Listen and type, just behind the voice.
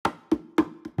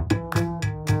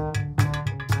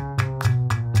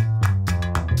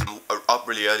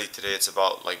really early today. It's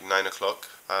about like 9 o'clock.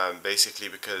 Basically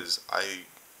because I'm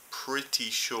pretty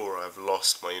sure I've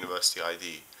lost my university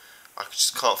ID. I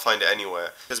just can't find it anywhere.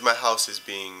 Because my house is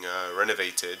being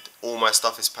renovated, all my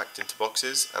stuff is packed into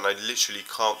boxes and I literally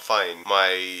can't find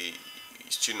my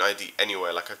student ID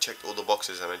anywhere. Like I've checked all the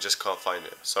boxes and I just can't find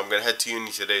it. So I'm going to head to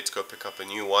uni today to go pick up a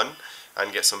new one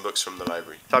and get some books from the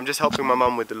library. So I'm just helping my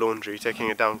mum with the laundry, taking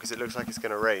it down because it looks like it's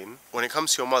going to rain. When it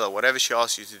comes to your mother, whatever she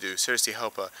asks you to do, seriously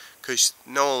help her, because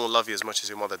no one will love you as much as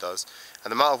your mother does.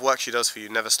 And the amount of work she does for you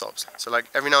never stops. So like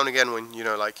every now and again when, you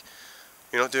know, like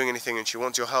you're not doing anything and she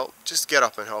wants your help, just get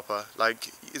up and help her.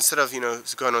 Like, instead of, you know,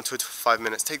 going on Twitter for 5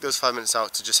 minutes, take those 5 minutes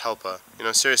out to just help her. You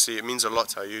know, seriously, it means a lot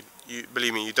to her. You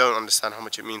believe me, you don't understand how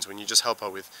much it means when you just help her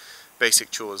with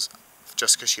basic chores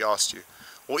just because she asked you.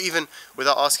 Or even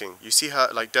without asking. You see her,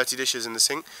 like, dirty dishes in the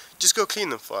sink, just go clean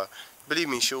them for her. Believe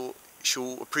me, she'll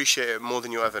appreciate it more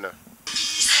than you'll ever know.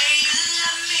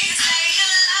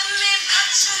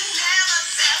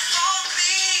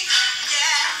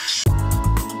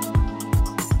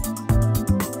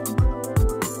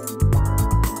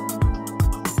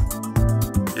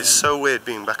 It's so weird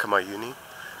being back at my uni,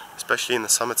 especially in the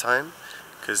summertime,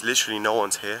 because literally no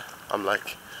one's here. I'm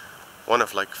like one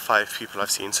of like 5 people I've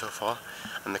seen so far,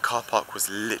 and the car park was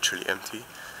literally empty,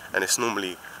 and it's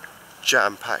normally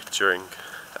jam-packed during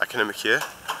the academic year.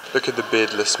 Look at the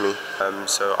beardless me.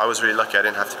 So I was really lucky I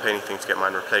didn't have to pay anything to get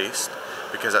mine replaced,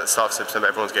 because at the start of September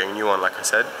everyone's getting a new one, like I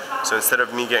said. So instead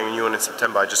of me getting a new one in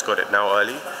September, I just got it now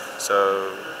early.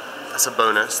 So that's a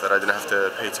bonus that I didn't have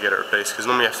to pay to get it replaced, because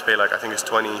normally you have to pay like, I think it's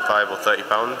 25 or 30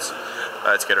 pounds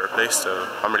to get it replaced, so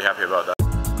I'm really happy about that.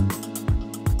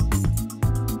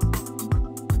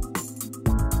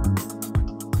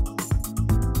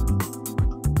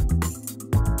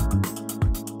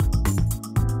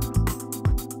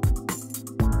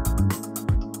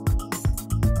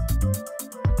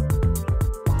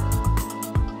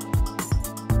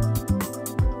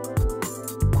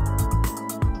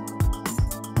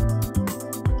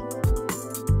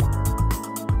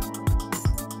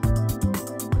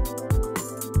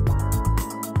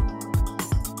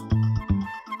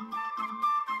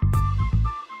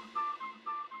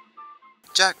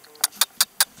 Jack.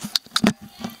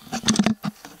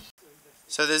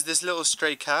 So there's this little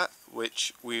stray cat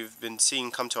which we've been seeing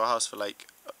come to our house for like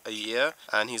a year,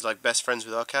 and he's like best friends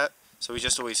with our cat, so we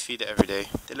just always feed it every day.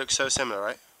 They look so similar,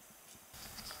 right?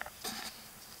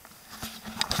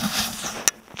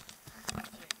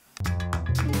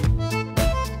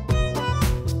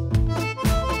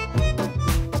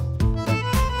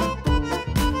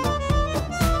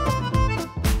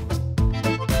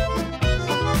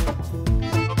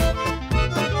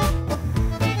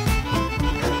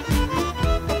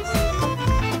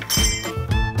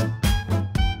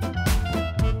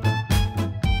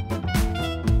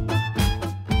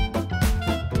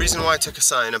 The reason why I took a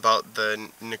sign about the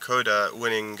Nakoda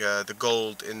winning the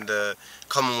gold in the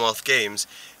Commonwealth Games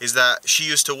is that she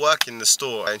used to work in the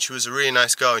store, and she was a really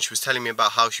nice girl, and she was telling me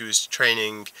about how she was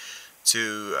training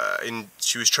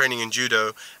in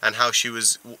judo, and how she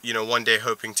was, you know, one day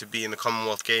hoping to be in the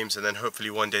Commonwealth Games and then hopefully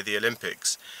one day the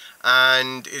Olympics.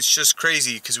 And it's just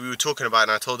crazy because we were talking about it,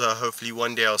 and I told her hopefully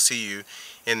one day I'll see you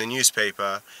in the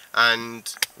newspaper,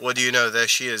 and what do you know, there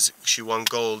she is. She won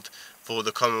gold for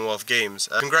the Commonwealth Games.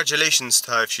 Congratulations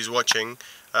to her if she's watching.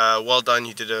 Well done,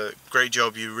 you did a great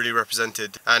job, you really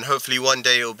represented, and hopefully one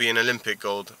day it'll be an Olympic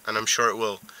gold, and I'm sure it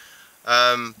will.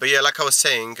 But yeah, like I was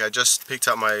saying, I just picked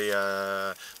up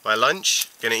my my lunch,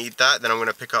 gonna eat that, then I'm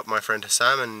gonna pick up my friend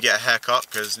Hassam and get a haircut,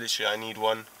 because literally I need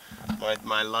one.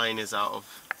 My line is out of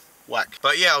whack.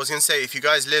 But yeah, I was gonna say, if you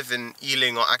guys live in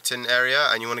Ealing or Acton area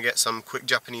and you want to get some quick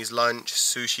Japanese lunch,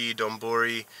 sushi,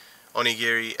 donbori,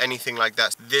 onigiri, anything like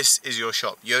that, this is your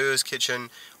shop. Yo-Yo's Kitchen,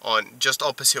 on just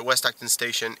opposite West Acton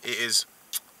Station. It is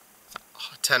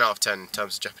 10 out of 10 in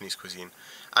terms of Japanese cuisine.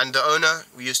 And the owner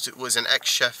was an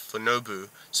ex-chef for Nobu,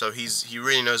 so he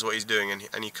really knows what he's doing,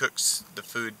 and he cooks the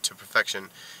food to perfection,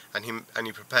 and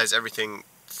he prepares everything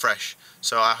fresh.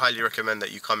 So I highly recommend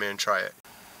that you come here and try it.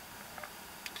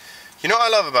 You know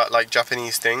what I love about like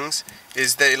Japanese things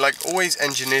is they like always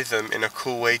engineer them in a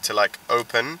cool way to like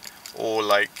open, or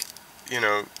like, you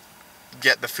know,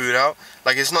 get the food out.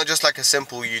 Like, it's not just like a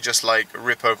simple, you just like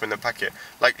rip open the packet.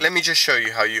 Like, let me just show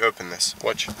you how you open this.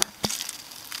 Watch.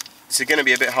 It's going to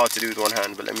be a bit hard to do with one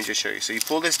hand, but let me just show you. So you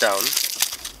pull this down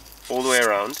all the way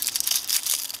around,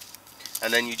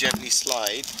 and then you gently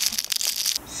slide.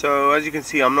 So as you can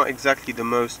see, I'm not exactly the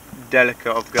most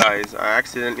delicate of guys. I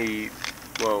accidentally,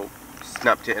 well,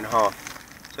 snapped it in half,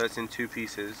 so it's in 2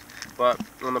 pieces. But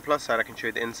on the plus side, I can show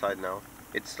you the inside now.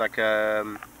 It's like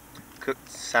cooked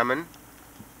salmon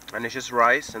and it's just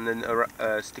rice and then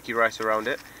sticky rice around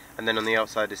it, and then on the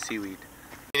outside is seaweed.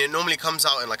 It normally comes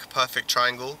out in like a perfect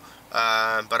triangle,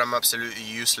 but I'm absolutely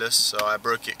useless, so I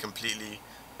broke it completely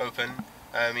open.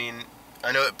 I mean,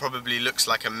 I know it probably looks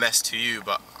like a mess to you,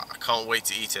 but I can't wait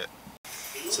to eat it.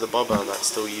 So the barber on that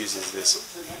still uses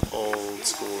this old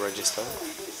school register.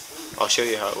 I'll show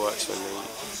you how it works when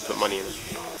they put money in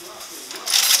it.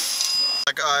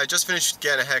 I just finished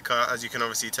getting a haircut, as you can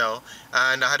obviously tell,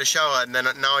 and I had a shower, and then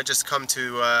now I just come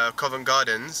to Covent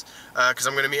Gardens because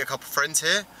I'm going to meet a couple of friends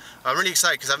here. I'm really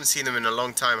excited because I haven't seen them in a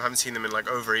long time. I haven't seen them in like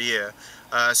over a year,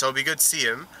 so it'll be good to see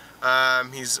him.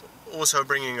 He's also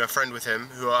bringing a friend with him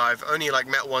who I've only like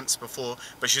met once before,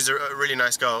 but she's a really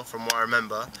nice girl from what I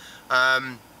remember.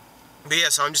 But yeah,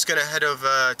 so I'm just going to head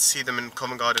over to see them in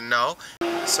Covent Garden now.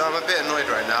 So I'm a bit annoyed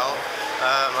right now.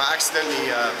 I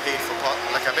accidentally paid for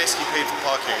I basically paid for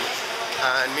parking,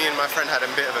 and me and my friend had a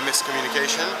bit of a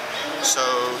miscommunication. So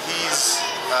he's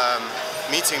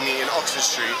meeting me in Oxford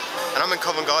Street, and I'm in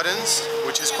Covent Gardens,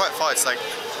 which is quite far. It's like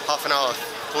half an hour,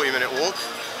 40-minute walk.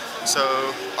 So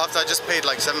after I just paid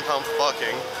like £7 for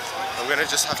parking, I'm gonna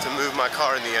just have to move my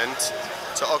car in the end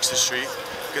to Oxford Street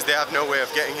because they have no way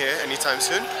of getting here anytime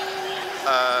soon.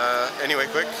 Anyway,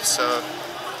 quick, so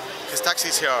because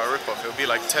taxis here are a rip-off. It'll be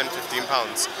like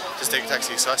 £10–15 just take a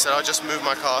taxi. So I said I'll just move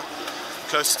my car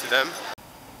closer to them.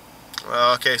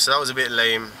 Okay, so that was a bit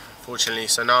lame, fortunately.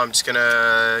 So now I'm just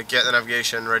gonna get the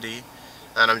navigation ready,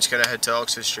 and I'm just gonna head to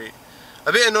Oxford Street.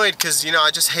 A bit annoyed because, you know, I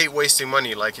just hate wasting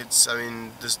money. Like, it's, I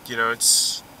mean, this, you know,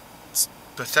 it's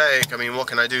pathetic. I mean, what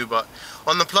can I do? But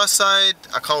on the plus side,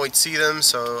 I can't wait to see them.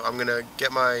 So I'm gonna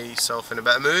get myself in a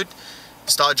better mood,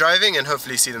 start driving, and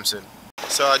hopefully see them soon.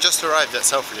 So I just arrived at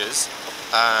Selfridges,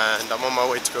 and I'm on my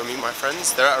way to go meet my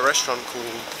friends. They're at a restaurant called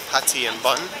Patty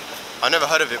Bun. I've never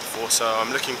heard of it before, so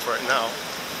I'm looking for it now.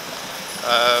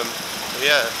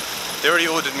 Yeah, they already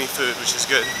ordered me food, which is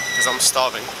good because I'm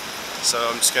starving. So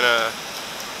I'm just gonna.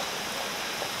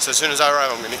 So as soon as I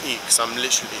arrive, I'm gonna eat because I'm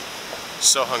literally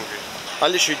so hungry. I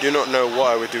literally do not know what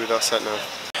I would do without sat nav.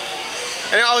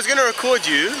 Anyway, I was gonna record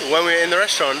you when we were in the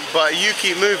restaurant, but you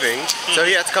keep moving, so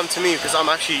he had to come to me because I'm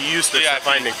actually useless at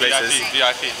finding places.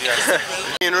 VIP.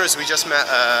 Me and Rose, we just met.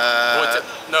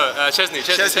 Chesney.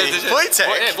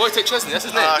 Boateng. Boateng Chesney. That's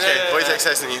his name. Okay, Boateng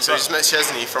Chesney. So we just met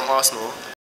Chesney from Arsenal.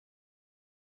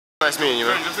 Nice meeting you,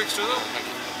 man.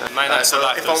 So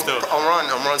if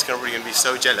Omran's really gonna be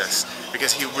so jealous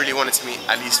because he really wanted to meet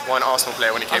at least one Arsenal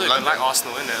player when he came to London. I don't like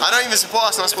Arsenal, innit? I don't even support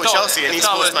Arsenal. I support Chelsea, and he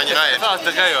supports Man United. If that was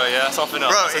De Gea, yeah, something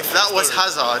else. Bro, if that was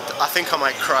Hazard, I think I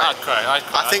might cry. I'd cry. I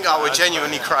think I would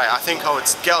genuinely cry. I think I would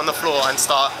get on the floor and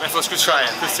start crying.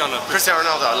 Cristiano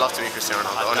Ronaldo. I'd love to be Cristiano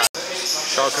Ronaldo, honestly.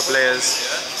 Schalke players.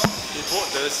 He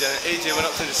bought those, yeah. AJ went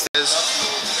up to the stairs.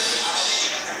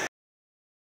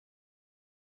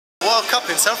 World Cup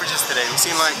in Selfridges today. We've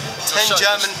seen like 10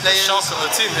 German players. Schalke on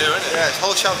the team here, isn't it? Yeah, the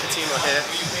whole Schalke team are here.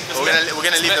 We're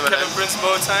gonna leave them alone. Prince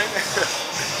Boateng.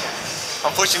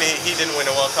 Unfortunately, he didn't win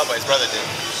a World Cup, but his brother did.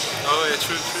 Oh yeah,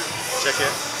 true. Check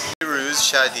it. Ruz,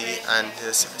 Shadi, and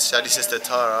Shadi's sister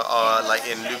Tara are like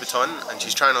in Louboutin, and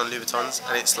she's trying on Louboutins,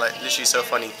 and it's like literally so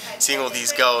funny seeing all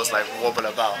these girls like wobble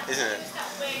about, isn't it?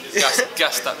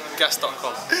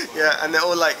 Gas.com. Yeah, and they're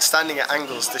all like standing at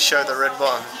angles to show the red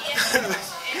bar.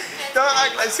 Don't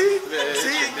act like, see?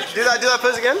 Do that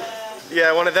pose again?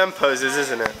 Yeah, one of them poses,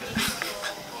 isn't it?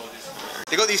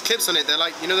 They got these clips on it. They're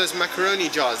like, you know those macaroni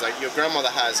jars like your grandmother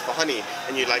has for honey,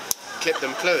 and you like clip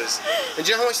them closed. And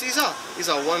do you know how much these are? These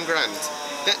are £1 grand.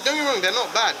 Don't get me wrong, they're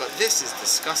not bad, but this is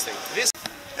disgusting. This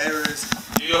errors.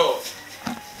 Yo.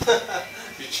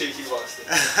 You cheeky bastard.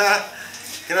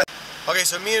 Okay,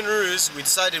 so me and Ruz, we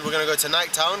decided we're gonna go to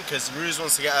Nighttown because Ruz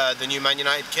wants to get the new Man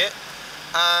United kit.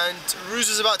 And Ruz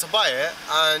was about to buy it,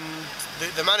 and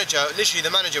the manager, literally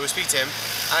the manager would speak to him,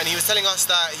 and he was telling us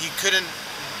that he couldn't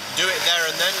do it there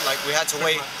and then, like we had to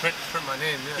wait. Print my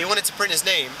name, yeah. He wanted to print his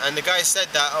name, and the guy said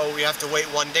that, oh, we have to wait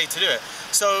 1 day to do it.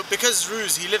 So because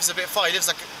Ruz, he lives a bit far, he lives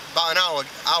like about an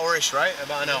hour-ish, right?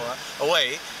 About an hour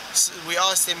away. So we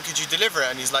asked him, could you deliver it?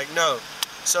 And he's like, no.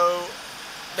 So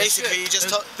basically he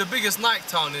just the biggest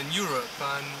Nighttown in Europe,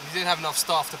 and he didn't have enough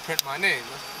staff to print my name.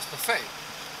 That's pathetic.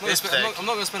 I'm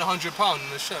not going to spend £100 on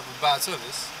a shirt with bad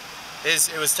service.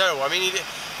 It was terrible. I mean,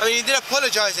 he did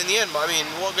apologise in the end, but I mean,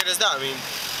 what good is that? I mean,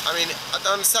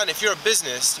 I understand if you're a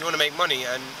business, you want to make money,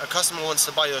 and a customer wants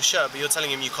to buy your shirt, but you're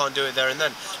telling him you can't do it there and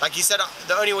then. Like he said,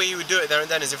 the only way he would do it there and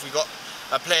then is if we got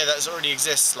a player that already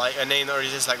exists, like a name that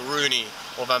already exists, like Rooney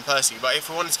or Van Persie. But if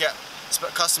we wanted to get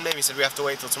a custom name, he said we have to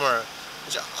wait till tomorrow.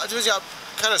 Which was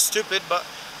kind of stupid, but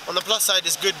on the plus side,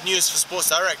 it's good news for Sports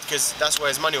Direct because that's where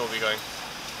his money will be going.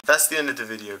 That's the end of the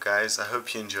video, guys. I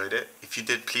hope you enjoyed it. If you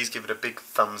did, please give it a big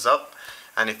thumbs up.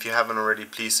 And if you haven't already,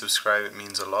 please subscribe. It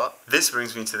means a lot. This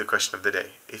brings me to the question of the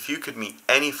day. If you could meet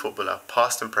any footballer,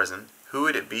 past and present, who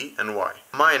would it be and why?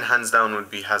 Mine, hands down, would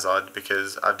be Hazard,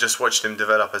 because I've just watched him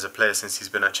develop as a player since he's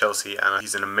been at Chelsea, and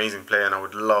he's an amazing player, and I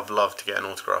would love to get an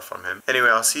autograph from him. Anyway,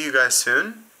 I'll see you guys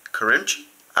soon. Karimchi,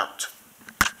 out.